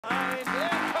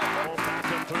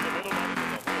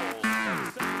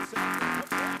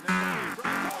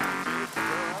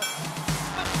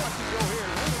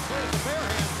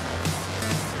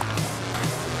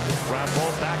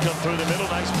through the middle.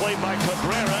 Nice play by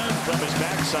Cabrera from his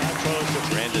backside. Throws to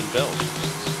Brandon Belt.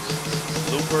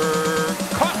 Looper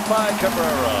caught by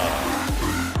Cabrera.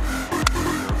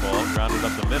 Ball grounded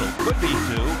up the middle. Could be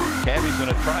two. Cabby's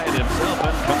going to try it himself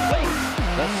and complete.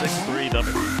 That's 6-3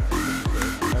 number.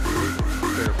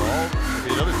 Fair ball.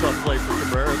 Another tough play for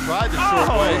Cabrera. Tried the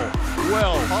short way.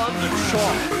 Well, on the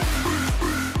chalk.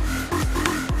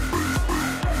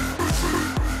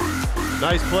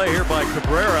 Nice play here by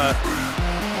Cabrera,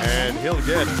 and he'll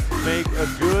get make a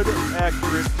good,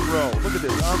 accurate throw. Look at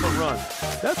this on the run.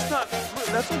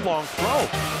 That's a long throw.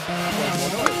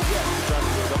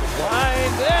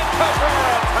 Line, then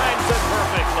Cabrera times it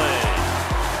perfectly.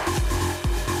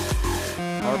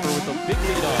 Harper with a big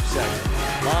lead off second.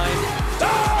 Line,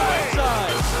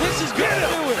 outside. This is going to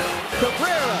do it.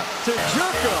 Cabrera to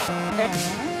Jerko.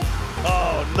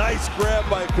 Oh, nice grab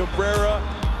by Cabrera.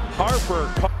 Harper.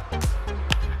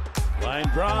 Line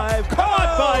drive,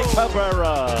 caught by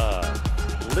Cabrera.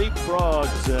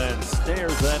 Leapfrogs and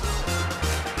stares at.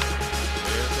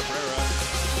 Here's Cabrera.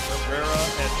 Cabrera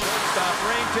at shortstop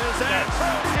ranges and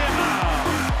throws him out.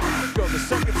 Go the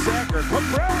second sacker.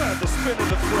 Cabrera the spin of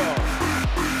the throw.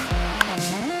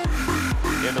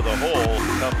 Into the hole.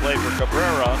 Tough play for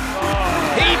Cabrera.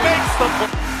 Oh. He makes the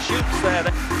shoots that.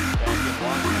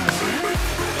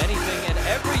 Anything and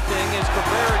everything as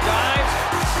Cabrera dives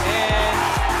and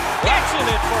gets it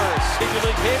at first. Major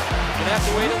league hit. Gonna have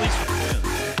to wait at least.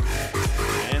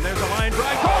 And there's a line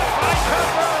drive. Caught by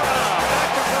Cabrera. Back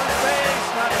to first base.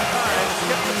 Not in time.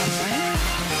 Skip the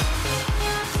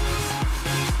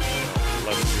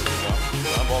 11 years ago.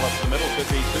 Ground ball up the middle. Could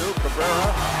be two. Cabrera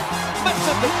flips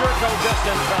it to Jerko just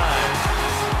in time.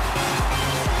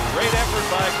 Great effort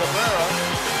by Cabrera.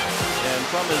 And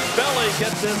from his belly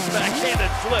gets this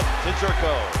backhanded flip to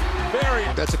Jerko.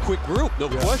 That's a quick group, no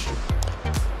question.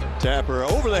 Tapper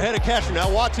over the head of catcher.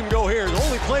 Now watch him go here. The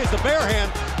only play is the bare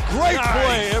hand. Great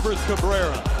play, Everth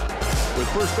Cabrera. With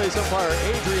first base umpire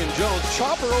Adrian Jones,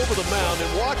 chopper over the mound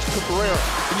and watch Cabrera.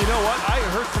 And you know what? I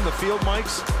heard from the field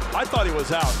mics, I thought he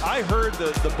was out. I heard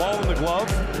the ball in the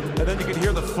glove, and then you could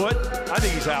hear the foot. I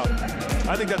think he's out.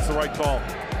 I think that's the right call.